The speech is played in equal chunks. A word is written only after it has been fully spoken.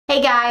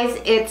Hey guys,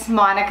 it's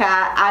Monika.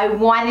 I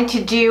wanted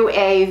to do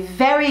a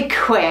very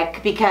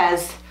quick,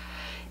 because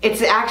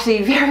it's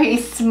actually very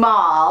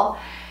small,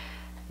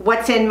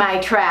 what's in my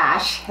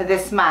trash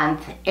this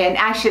month, and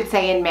I should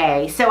say in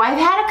May. So I've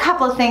had a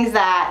couple of things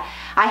that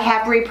I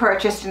have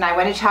repurchased and I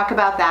want to talk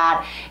about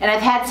that. And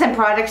I've had some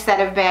products that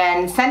have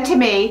been sent to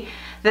me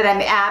that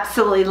I'm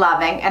absolutely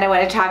loving, and I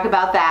want to talk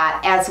about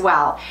that as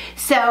well.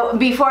 So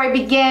before I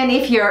begin,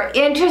 if you're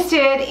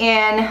interested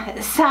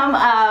in some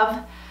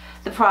of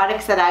the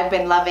products that I've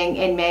been loving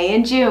in May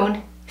and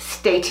June,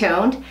 stay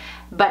tuned.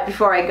 But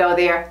before I go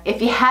there,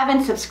 if you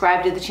haven't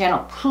subscribed to the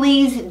channel,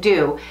 please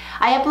do.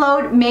 I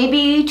upload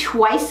maybe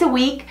twice a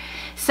week.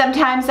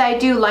 Sometimes I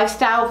do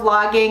lifestyle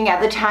vlogging,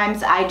 other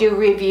times I do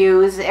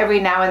reviews,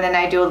 every now and then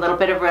I do a little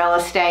bit of real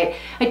estate.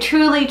 I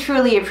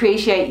truly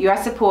appreciate your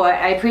support.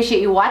 I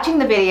appreciate you watching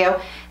the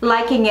video,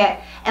 liking it,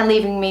 and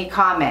leaving me a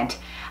comment.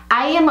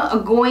 I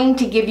am going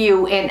to give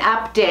you an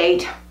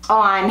update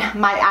on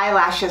my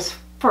eyelashes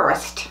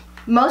first.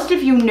 Most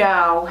of you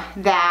know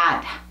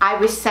that I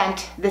was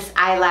sent this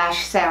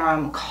eyelash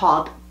serum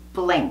called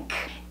Blinq.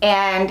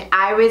 And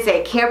I was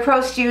a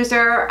CareProst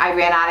user. I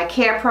ran out of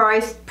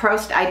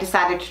CareProst. I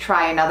decided to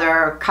try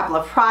another couple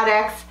of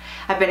products.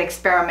 I've been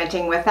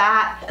experimenting with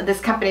that.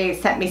 This company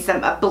sent me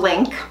some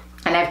Blinq,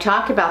 and I've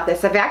talked about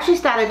this. I've actually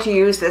started to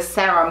use this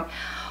serum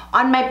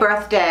on my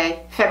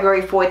birthday,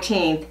 February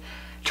 14th,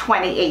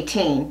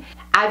 2018.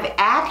 I've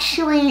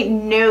actually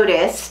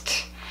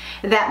noticed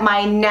that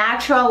my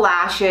natural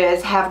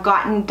lashes have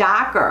gotten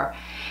darker.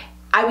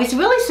 I was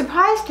really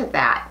surprised at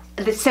that.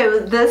 So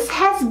this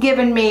has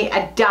given me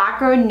a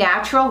darker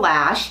natural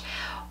lash.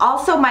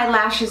 Also, my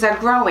lashes are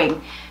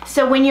growing.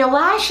 So when your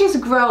lashes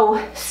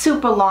grow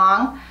super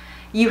long,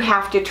 you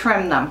have to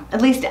trim them.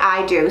 At least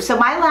I do. So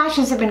my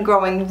lashes have been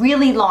growing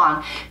really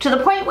long, to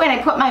the point when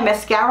I put my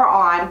mascara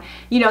on,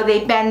 you know,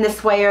 they bend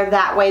this way or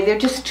that way. They're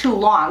just too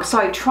long. So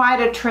I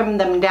try to trim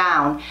them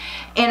down.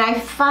 And I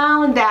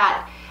found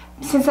that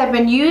since I've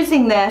been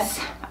using this,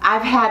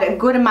 I've had a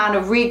good amount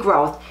of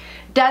regrowth.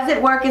 Does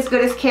it work as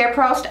good as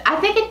CareProst? I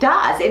think it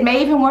does. It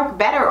may even work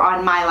better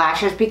on my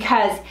lashes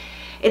because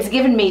it's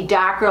given me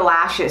darker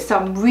lashes. So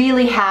I'm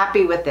really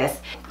happy with this.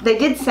 They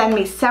did send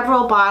me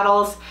several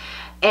bottles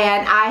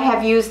and I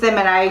have used them,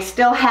 and I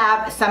still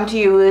have some to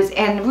use.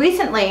 And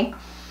recently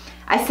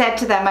I said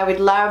to them I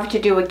would love to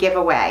do a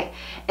giveaway.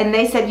 And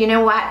they said, you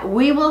know what?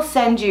 We will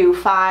send you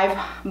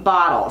 5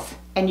 bottles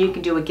and you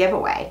can do a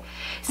giveaway.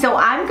 So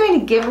I'm going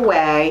to give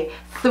away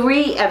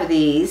 3 of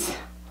these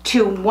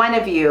to one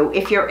of you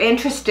if you're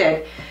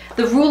interested.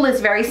 The rule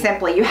is very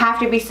simple. You have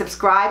to be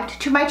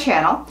subscribed to my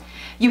channel,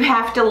 you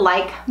have to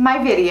like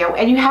my video,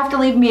 and you have to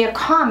leave me a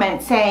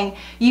comment saying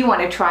you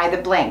want to try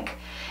the Blinq.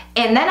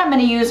 And then I'm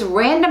going to use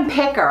Random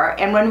Picker.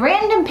 And when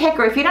Random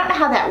Picker, if you don't know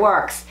how that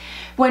works,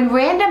 when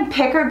Random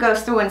Picker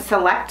goes through and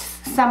selects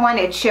someone,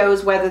 it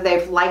shows whether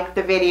they've liked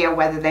the video,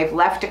 whether they've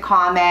left a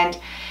comment,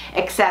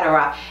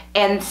 etc.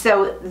 And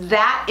so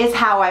that is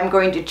how I'm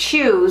going to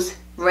choose.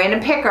 Random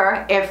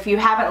Picker. If you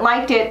haven't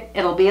liked it,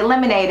 it'll be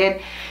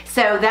eliminated.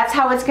 So that's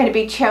how it's going to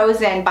be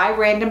chosen, by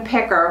Random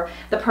Picker,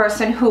 the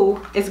person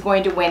who is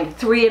going to win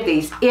 3 of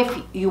these,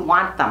 if you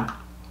want them.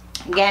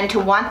 Again, to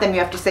want them, you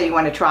have to say you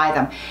want to try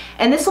them.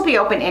 And this will be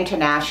open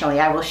internationally.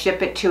 I will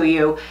ship it to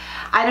you.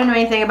 I don't know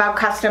anything about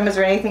customs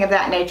or anything of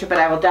that nature, but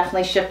I will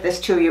definitely ship this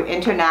to you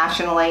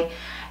internationally.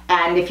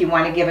 And if you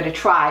want to give it a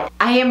try.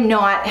 I am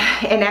not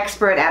an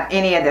expert at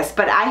any of this,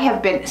 but I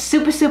have been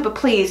super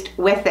pleased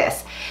with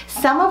this.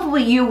 Some of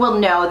you will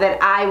know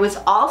that I was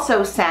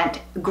also sent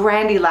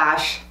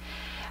Lash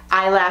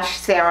Eyelash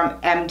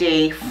Serum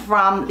MD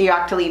from the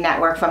Octoly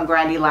network, from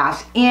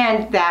Lash,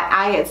 and that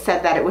I had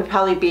said that it would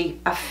probably be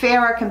a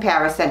fairer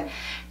comparison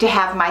to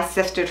have my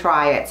sister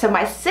try it. So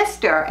my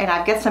sister, and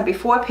I've got some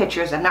before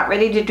pictures, I'm not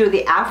ready to do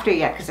the after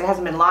yet because it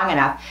hasn't been long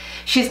enough,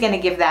 she's going to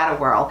give that a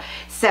whirl.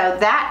 So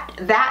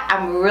that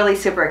I'm really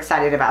super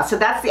excited about. So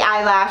that's the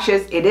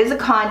eyelashes. It is a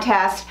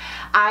contest.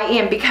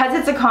 Because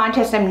it's a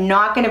contest, I'm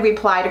not going to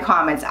reply to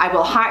comments. I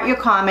will heart your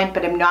comment,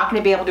 but I'm not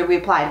going to be able to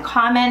reply to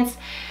comments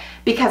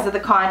because of the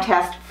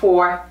contest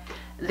for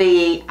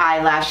the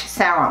eyelash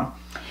serum.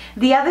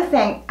 The other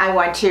thing I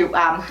want to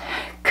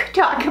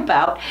talk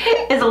about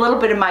is a little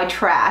bit of my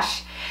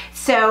trash.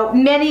 So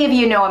many of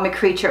you know I'm a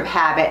creature of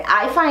habit.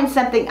 I find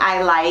something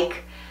I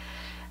like,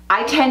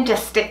 I tend to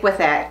stick with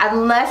it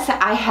unless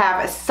I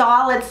have a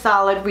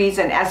solid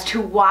reason as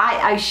to why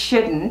I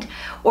shouldn't,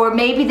 or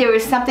maybe there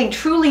is something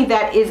truly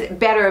that is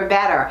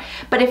better.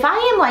 But if I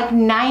am like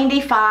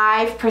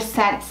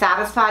 95%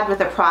 satisfied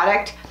with a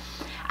product,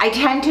 I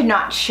tend to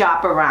not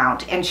shop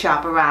around.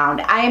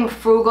 I am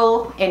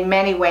frugal in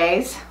many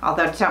ways,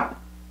 although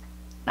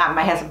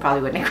my husband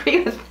probably wouldn't agree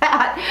with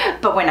that,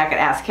 but we're not going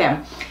to ask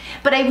him.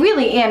 But I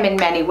really am in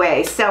many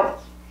ways. So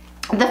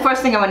the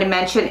first thing I want to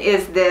mention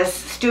is this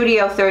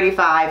Studio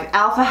 35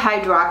 Alpha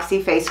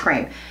Hydroxy Face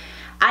Cream.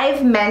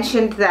 I've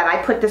mentioned that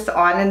I put this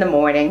on in the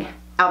morning,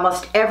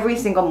 almost every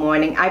single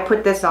morning. I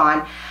put this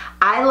on.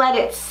 I let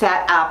it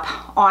set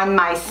up on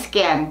my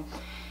skin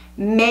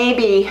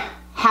maybe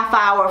half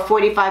hour,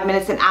 45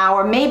 minutes, an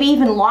hour, maybe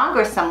even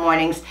longer some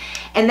mornings.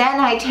 And then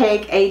I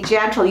take a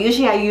gentle,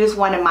 usually I use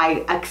one of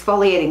my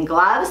exfoliating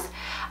gloves,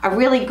 a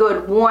really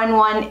good worn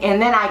one,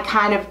 and then I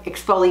kind of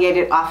exfoliate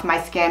it off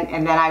my skin,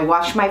 and then I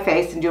wash my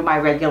face and do my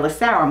regular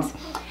serums.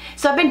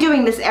 So I've been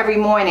doing this every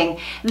morning.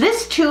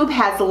 This tube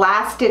has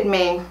lasted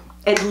me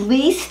at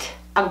least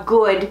a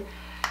good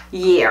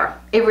year.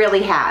 It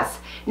really has.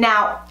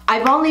 Now,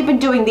 I've only been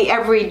doing the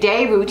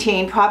everyday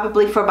routine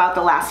probably for about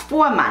the last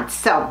 4 months,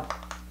 so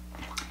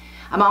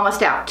I'm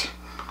almost out.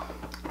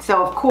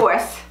 So of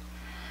course,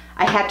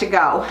 I had to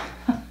go.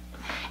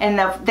 And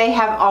they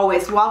have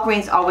always,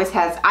 Walgreens always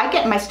has, I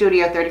get my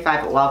Studio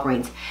 35 at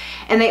Walgreens,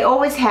 and they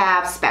always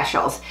have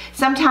specials.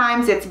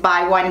 Sometimes it's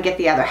buy one, get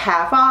the other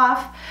half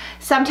off.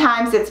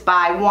 Sometimes it's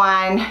buy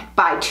one,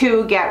 buy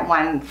two, get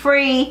one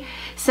free.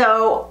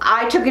 So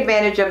I took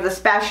advantage of the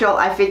special.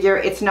 I figure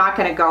it's not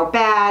gonna go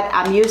bad.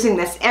 I'm using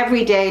this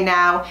every day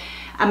now.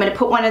 I'm gonna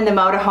put one in the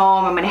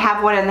motorhome. I'm gonna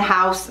have one in the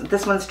house.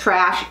 This one's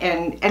trash,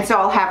 and so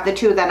I'll have the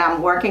two that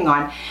I'm working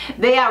on.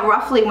 They are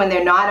roughly, when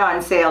they're not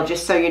on sale,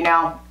 just so you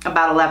know,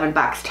 about 11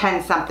 bucks,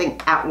 10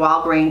 something at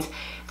Walgreens.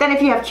 Then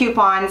if you have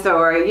coupons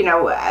or, you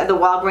know, the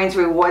Walgreens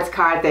rewards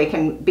card, they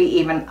can be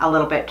even a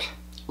little bit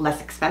less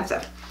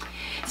expensive.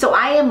 So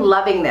I am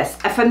loving this.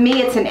 For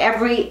me, it's an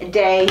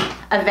everyday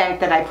event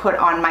that I put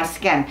on my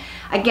skin.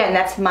 Again,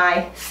 that's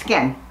my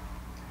skin.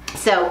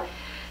 So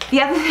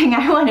the other thing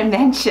I want to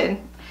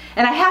mention,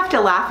 and I have to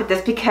laugh at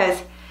this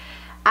because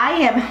I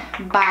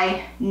am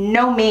by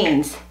no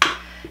means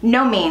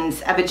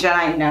a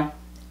vagina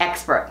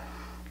expert.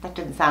 That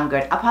doesn't sound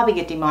good. I'll probably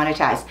get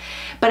demonetized.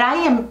 But I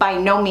am by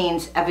no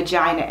means a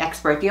vagina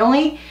expert. The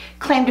only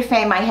claim to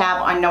fame I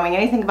have on knowing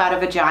anything about a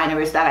vagina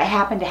is that I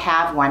happen to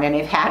have one, and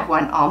I've had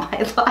one all my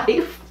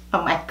life.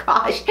 Oh my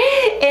gosh.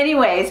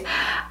 Anyways,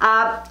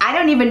 I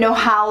don't even know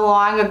how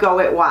long ago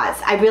it was.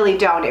 I really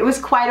don't. It was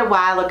quite a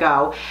while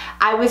ago.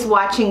 I was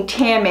watching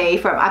Tammy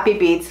from Uppy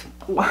Beats,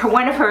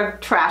 one of her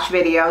trash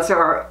videos,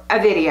 or a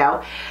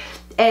video,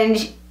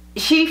 and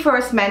she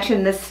first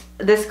mentioned this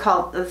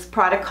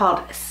product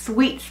called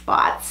Sweet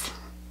Spot.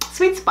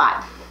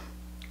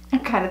 I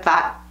kind of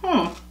thought,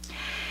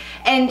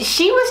 And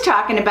she was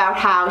talking about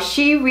how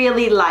she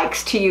really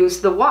likes to use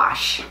the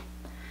wash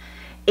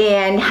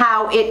and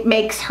how it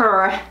makes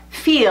her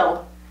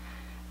feel,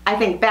 I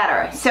think,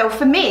 better. So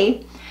for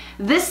me,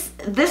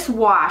 this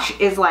wash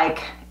is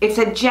like, it's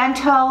a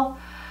gentle,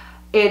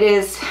 it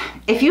is,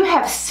 if you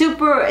have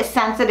super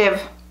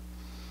sensitive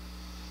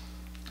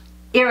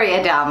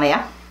area down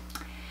there,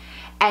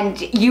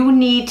 and you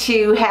need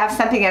to have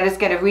something that is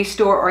going to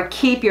restore or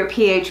keep your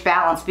pH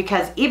balance,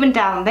 because even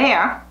down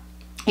there,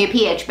 your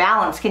pH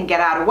balance can get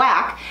out of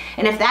whack.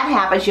 And if that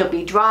happens, you'll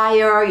be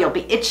drier, you'll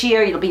be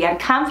itchier, you'll be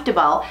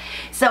uncomfortable.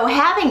 So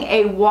having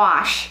a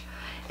wash,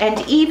 and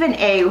even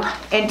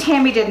and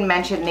Tammy didn't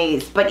mention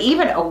these, but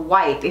even a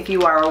wipe, if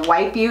you are a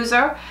wipe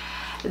user,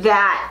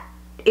 that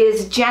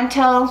is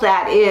gentle,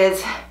 that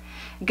is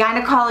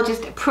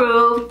gynecologist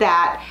approved,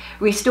 that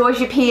restores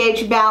your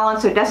pH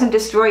balance or doesn't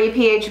destroy your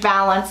pH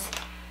balance.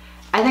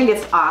 I think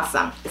it's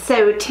awesome.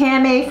 So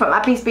Tammy from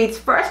Uppy Beats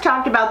first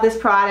talked about this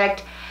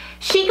product.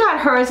 She got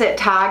hers at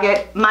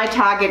Target. My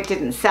Target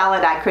didn't sell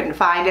it. I couldn't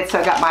find it, so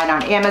I got mine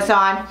on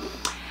Amazon.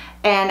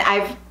 And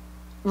I've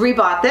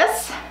rebought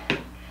this,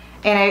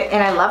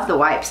 and I love the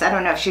wipes. I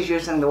don't know if she's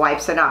using the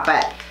wipes or not,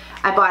 but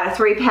I bought a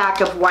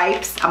 3-pack of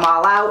wipes. I'm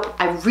all out.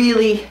 I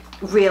really,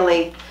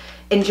 really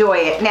enjoy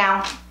it.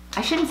 Now,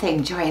 I shouldn't say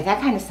enjoy it.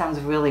 That kind of sounds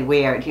really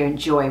weird. You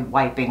enjoy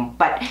wiping.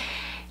 But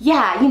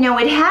yeah, you know,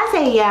 it has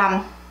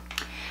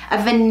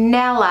a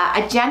vanilla,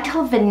 a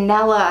gentle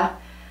vanilla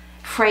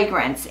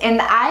fragrance.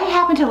 And I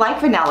happen to like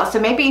vanilla, so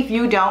maybe if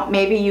you don't,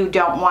 maybe you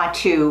don't want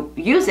to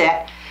use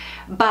it.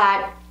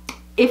 But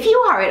if you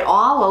are at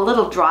all a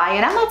little dry,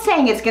 and I'm not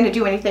saying it's going to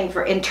do anything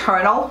for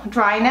internal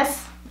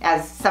dryness,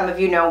 as some of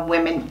you know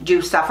women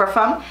do suffer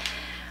from.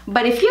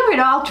 But if you're at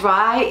all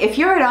dry, if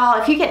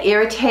you get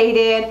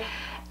irritated,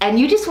 and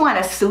you just want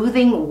a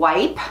soothing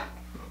wipe,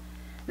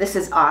 this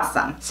is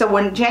awesome. So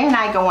when Jay and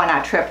I go on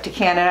our trip to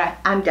Canada,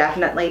 I'm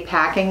definitely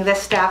packing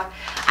this stuff.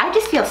 I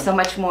just feel so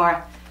much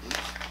more,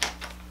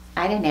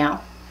 I don't know,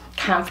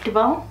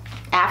 comfortable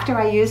after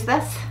I use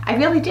this. I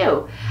really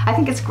do. I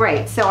think it's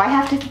great. So I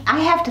have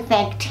to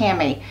thank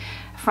Tammy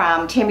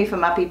from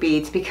Uppy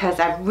Beats,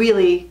 because I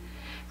really,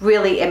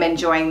 really am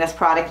enjoying this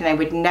product, and I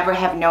would never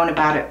have known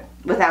about it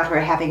without her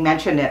having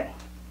mentioned it.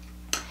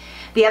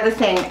 The other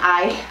thing,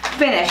 I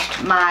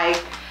finished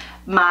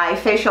my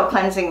facial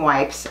cleansing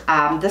wipes.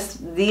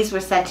 These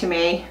were sent to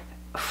me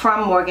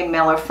from Morgan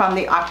Miller, from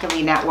the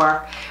Octoly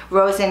network,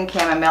 Rose and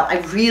Chamomile. I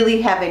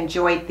really have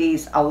enjoyed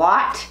these a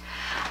lot.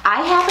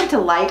 I happen to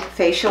like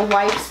facial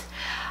wipes.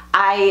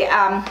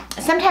 I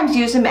sometimes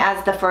use them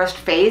as the first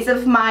phase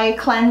of my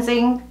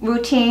cleansing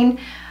routine,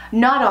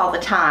 not all the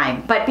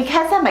time, but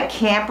because I'm a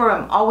camper,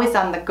 I'm always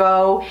on the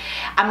go.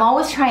 I'm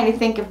always trying to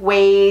think of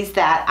ways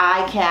that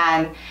I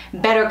can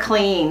better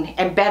clean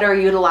and better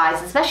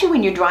utilize, especially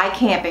when you're dry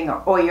camping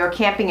or you're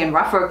camping in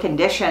rougher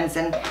conditions.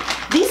 And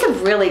these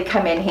have really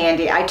come in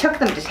handy. I took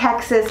them to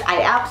Texas.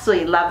 I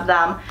absolutely love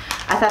them.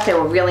 I thought they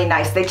were really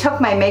nice. They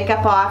took my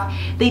makeup off.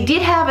 They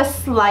did have a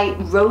slight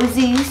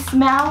rosy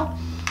smell,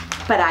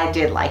 but I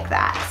did like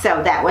that.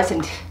 So that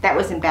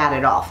wasn't bad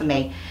at all for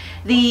me.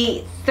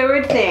 The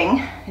third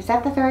thing, is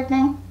that the third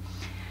thing?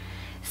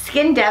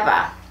 Skin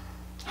Deva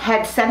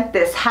had sent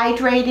this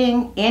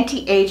hydrating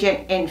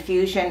anti-aging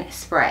infusion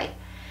spray.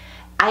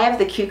 I have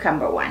the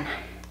cucumber one.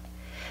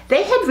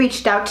 They had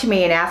reached out to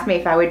me and asked me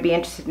if I would be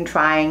interested in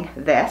trying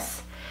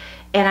this.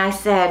 And I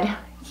said,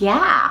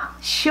 yeah,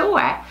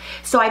 sure.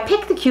 So I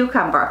picked the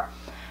cucumber.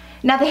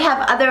 Now they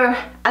have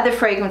other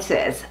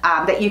fragrances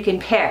that you can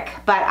pick,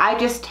 but I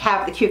just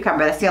have the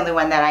cucumber. That's the only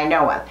one that I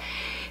know of.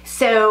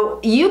 So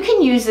you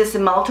can use this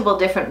in multiple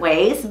different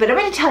ways, but I'm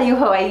going to tell you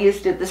how I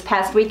used it this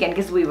past weekend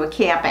because we were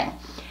camping.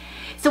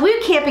 So we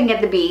were camping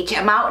at the beach.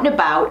 I'm out and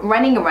about,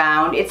 running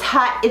around. It's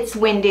hot, it's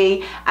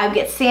windy. I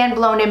get sand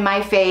blown in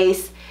my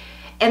face.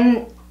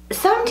 And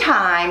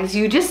sometimes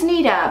you just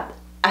need a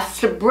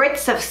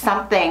spritz of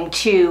something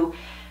to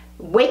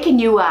waken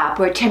you up,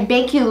 or to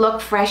make you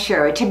look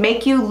fresher, or to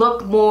make you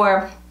look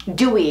more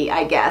dewy,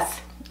 I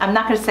guess. I'm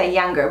not going to say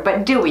younger,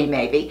 but dewy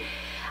maybe.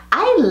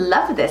 I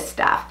love this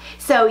stuff.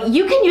 So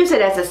you can use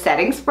it as a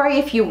setting spray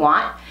if you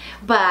want,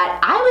 but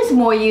I was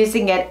more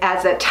using it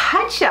as a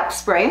touch-up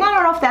spray, and I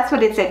don't know if that's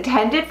what it's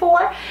intended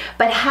for,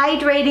 but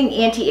hydrating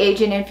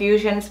anti-aging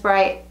infusion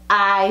spray,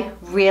 I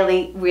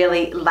really,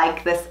 really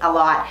like this a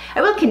lot.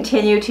 I will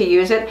continue to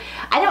use it.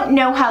 I don't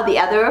know how the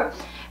other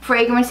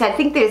fragrance, I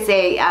think there's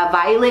a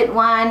violet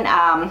one.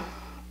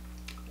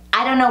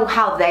 I don't know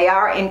how they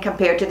are in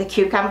compared to the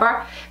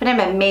cucumber, but I'm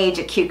a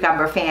major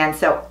cucumber fan,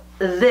 so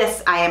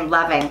this I am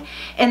loving.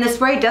 And the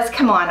spray does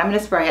come on. I'm going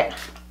to spray it.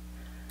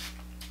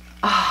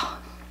 Oh,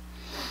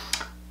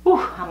 ooh,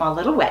 I'm a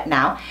little wet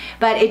now,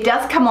 but it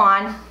does come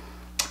on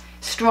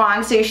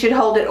strong, so you should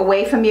hold it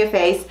away from your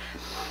face.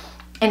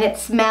 And it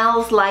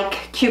smells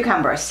like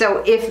cucumber.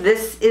 So if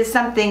this is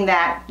something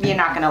that you're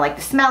not going to like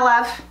the smell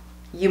of,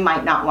 you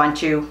might not want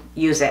to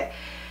use it.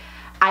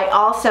 I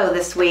also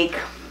this week,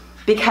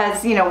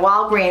 because you know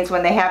Walgreens,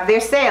 when they have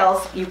their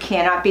sales, you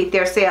cannot beat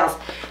their sales.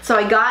 So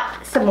I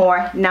got some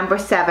more number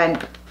 7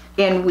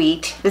 in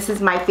wheat. This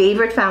is my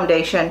favorite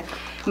foundation,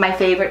 my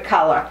favorite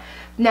color.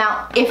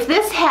 Now, if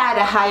this had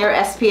a higher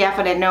SPF,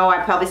 and I know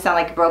I probably sound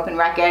like a broken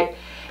record,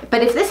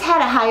 but if this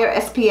had a higher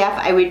SPF,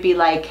 I would be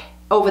like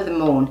over the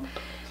moon.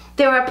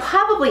 There are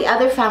probably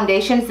other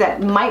foundations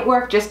that might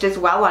work just as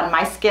well on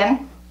my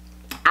skin.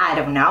 I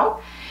don't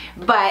know.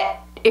 But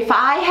if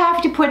I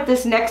have to put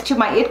this next to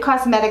my IT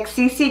Cosmetics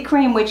CC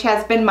cream, which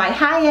has been my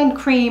high-end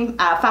cream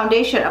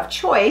foundation of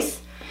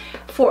choice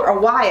for a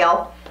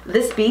while,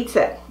 this beats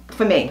it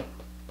for me.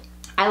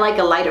 I like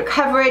a lighter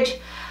coverage.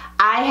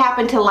 I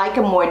happen to like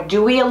a more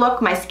dewy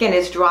look. My skin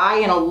is dry,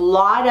 and a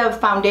lot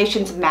of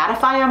foundations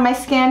mattify on my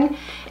skin.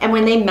 And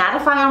when they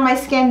mattify on my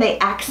skin, they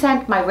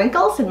accent my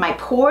wrinkles and my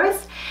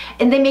pores,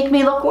 and they make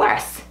me look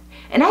worse.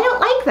 And I don't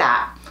like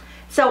that.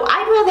 So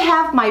I'd rather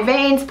have my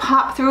veins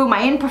pop through,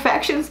 my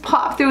imperfections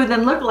pop through,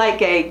 than look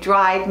like a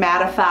dried,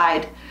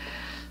 mattified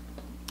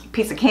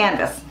piece of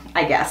canvas,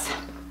 I guess.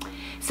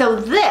 So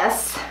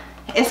this,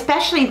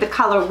 especially the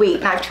color wheat,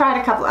 and I've tried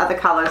a couple other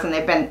colors and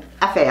they've been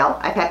a fail.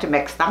 I've had to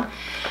mix them.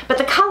 But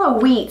the color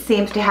wheat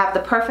seems to have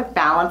the perfect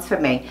balance for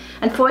me.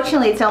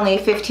 Unfortunately, it's only a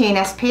 15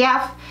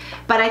 SPF,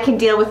 but I can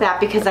deal with that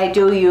because I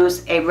do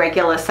use a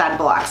regular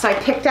sunblock. So I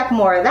picked up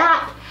more of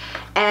that.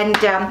 And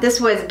this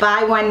was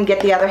buy one,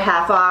 get the other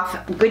half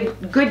off.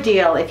 Good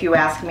deal, if you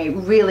ask me.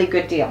 Really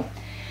good deal.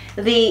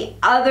 The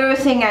other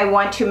thing I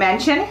want to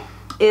mention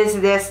is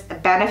this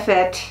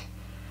Benefit.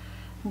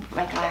 Put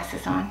my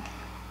glasses on.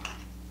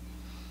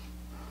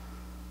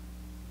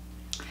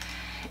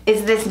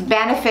 Is this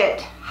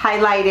Benefit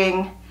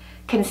highlighting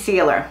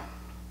concealer.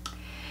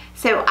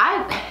 So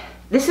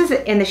this is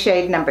in the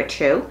shade number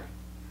 2.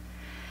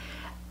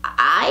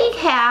 I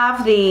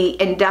have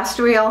the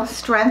Industrial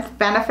Strength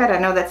Benefit. I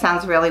know that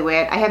sounds really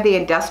weird. I have the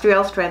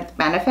Industrial Strength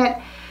Benefit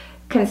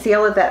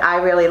concealer that I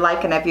really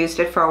like, and I've used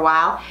it for a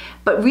while.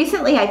 But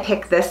recently I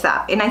picked this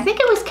up, and I think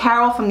it was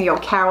Carol from the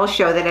old Carol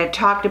show that had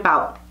talked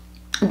about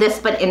this,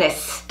 but in a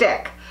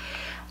stick.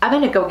 I'm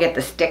gonna go get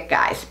the stick,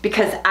 guys,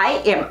 because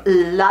I am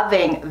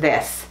loving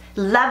this.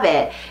 Love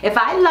it. If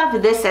I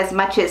love this as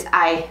much as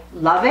I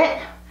love it,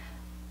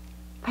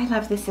 I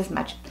love this as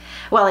much.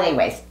 Well,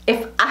 anyways,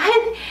 because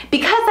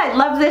I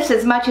love this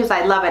as much as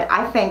I love it,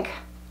 I think,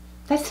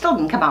 that still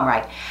didn't come out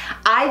right.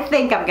 I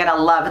think I'm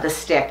gonna love the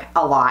stick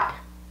a lot,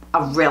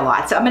 a real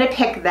lot. So I'm gonna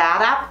pick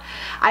that up.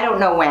 I don't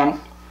know when,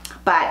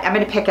 but I'm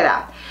gonna pick it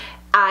up.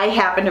 I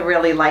happen to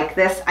really like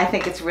this. I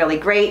think it's really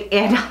great,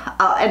 and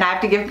I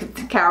have to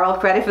give Carol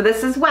credit for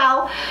this as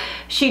well.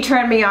 She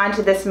turned me on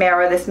to this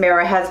mirror. This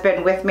mirror has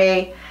been with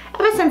me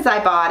ever since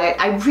I bought it.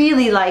 I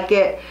really like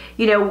it.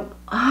 You know,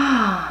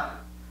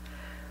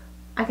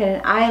 I got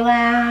an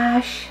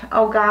eyelash.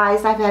 Oh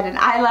guys, I've had an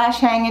eyelash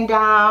hanging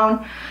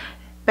down.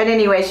 But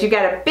anyways, you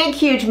got a big,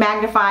 huge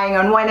magnifying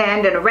on one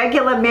end and a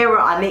regular mirror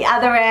on the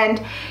other end.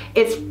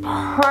 It's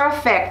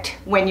perfect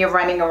when you're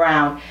running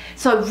around.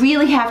 So I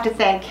really have to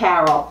thank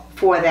Carol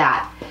for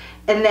that.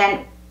 And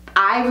then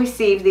I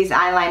received these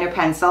eyeliner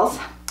pencils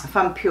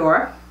from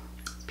Pure,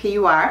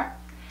 P-U-R.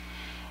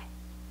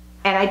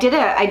 And I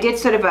did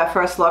sort of a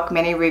first look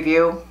mini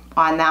review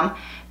on them.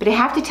 But I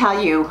have to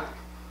tell you,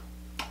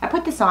 I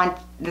put this on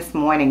this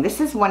morning. This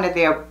is one of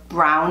their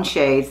brown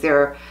shades.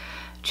 They're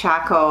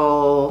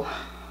charcoal.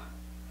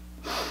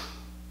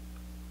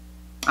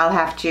 I'll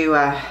have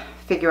to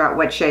figure out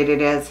what shade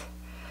it is.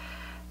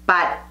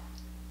 But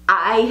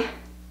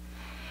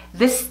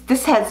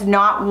this has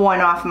not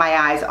worn off my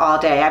eyes all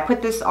day. I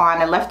put this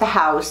on, I left the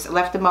house,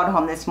 left the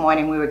motorhome this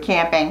morning, we were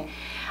camping.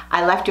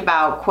 I left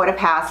about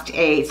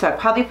 8:15, so I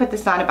probably put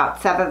this on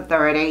about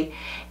 7:30,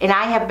 and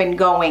I have been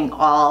going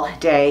all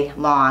day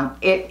long.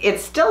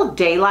 It's still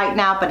daylight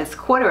now, but it's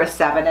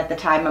 7:15 at the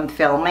time I'm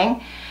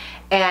filming.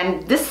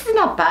 And this is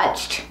not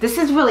budged. This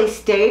has really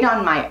stayed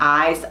on my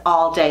eyes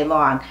all day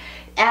long,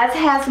 as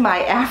has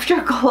my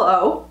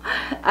Afterglow.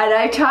 And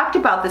I talked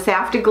about this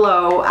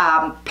Afterglow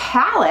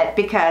palette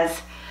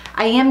because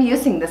I am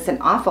using this an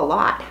awful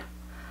lot,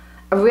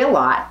 a real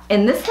lot.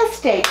 And this has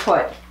stayed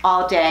put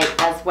all day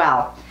as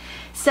well.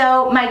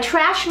 So my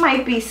trash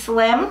might be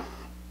slim,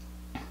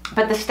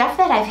 but the stuff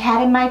that I've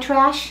had in my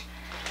trash,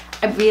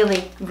 I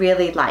really,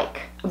 really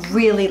like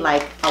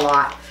a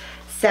lot.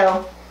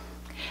 So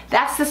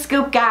that's the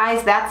scoop,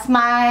 guys. That's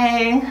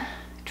my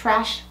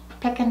trash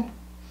picking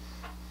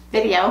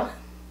video.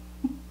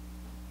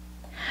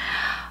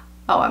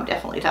 Oh, I'm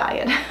definitely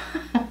tired.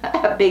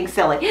 Being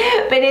silly.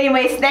 But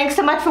anyways, thanks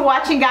so much for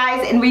watching,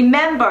 guys. And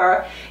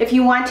remember, if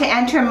you want to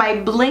enter my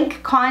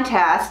Blinq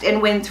contest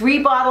and win 3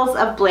 bottles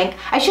of Blinq,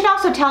 I should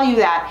also tell you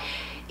that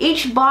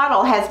each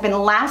bottle has been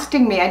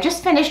lasting me. I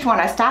just finished one.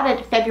 I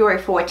started February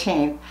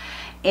 14th.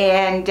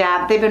 And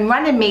they've been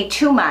running me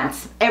 2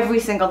 months every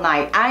single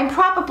night. I'm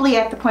probably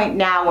at the point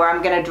now where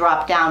I'm going to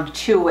drop down to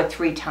 2 or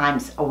 3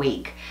 times a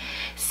week.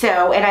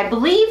 So, and I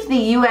believe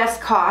the US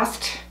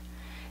cost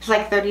is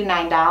like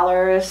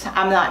 $39.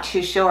 I'm not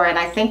too sure. And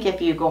I think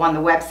if you go on the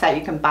website,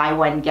 you can buy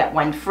one, get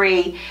one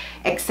free,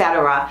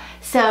 etc.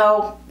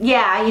 So,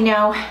 yeah, you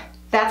know,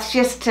 that's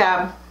just,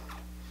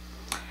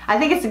 I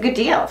think it's a good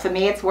deal. For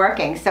me, it's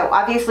working. So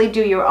obviously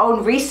do your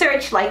own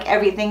research like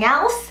everything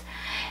else,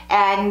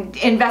 and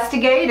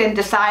investigate and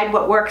decide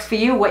what works for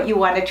you, what you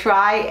want to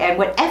try, and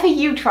whatever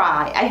you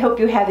try, I hope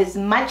you have as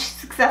much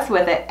success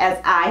with it as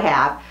I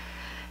have,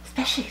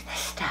 especially this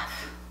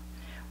stuff.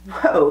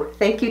 Whoa,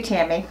 thank you,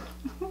 Tammy.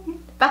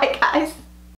 Bye, guys.